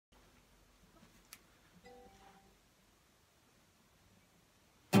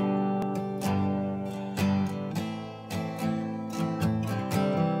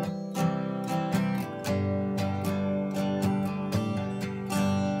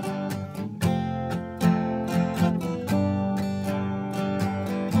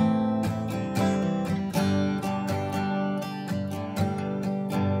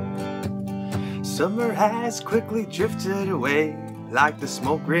Summer has quickly drifted away like the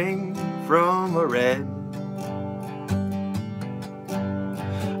smoke ring from a red.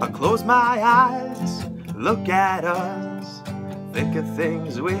 I close my eyes, look at us, think of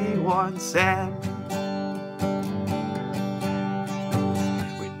things we once said.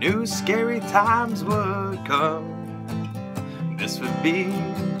 We knew scary times would come, this would be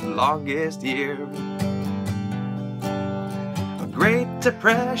the longest year. A great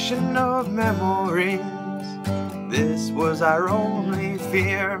depression of memories, this was our only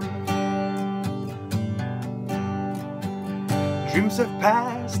fear. Dreams have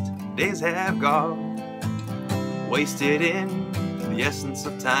passed, days have gone, wasted in the essence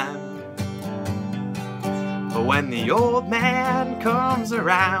of time. But when the old man comes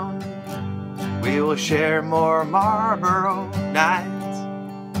around, we will share more Marlboro Nights.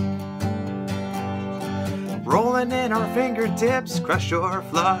 Rolling in our fingertips, crush or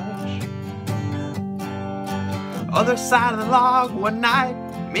flush. Other side of the log one night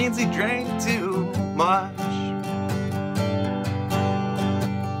means he drank too much.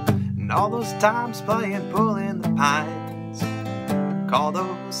 And all those times playing, pulling the pines, call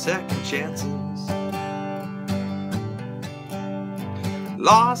those second chances.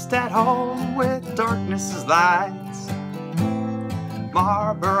 Lost at home with darkness as lights,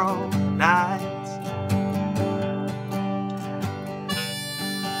 Marlboro Nights.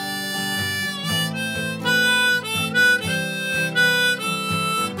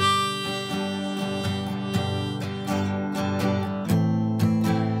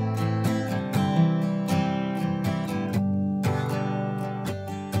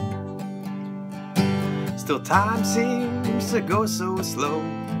 Still time seems to go so slow,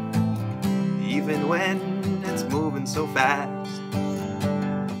 even when it's moving so fast.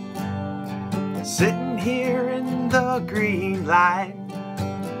 Sitting here in the green light,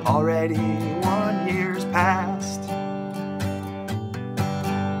 already 1 year's passed.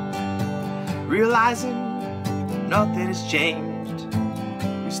 Realizing nothing has changed,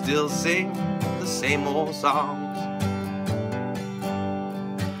 we still sing the same old songs.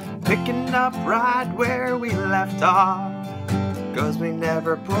 Picking up right where we left off, 'cause we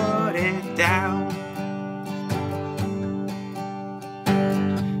never put it down.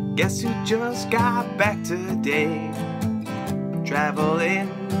 Guess who just got back today? Traveling,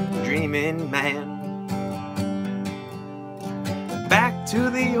 dreaming man. Back to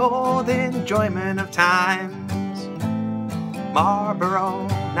the old enjoyment of times, Marlboro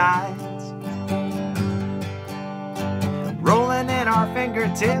Nights. Rolling in our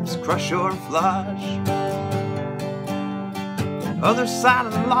fingertips, crush or flush. Other side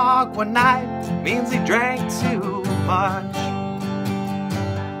of the log one night means he drank too much.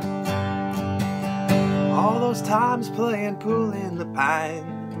 All those times playing pool in the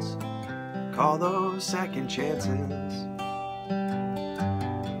pines, call those second chances.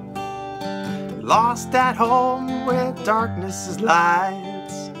 Lost at home with darkness as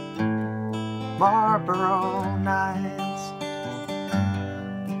lights, Marlboro Nights.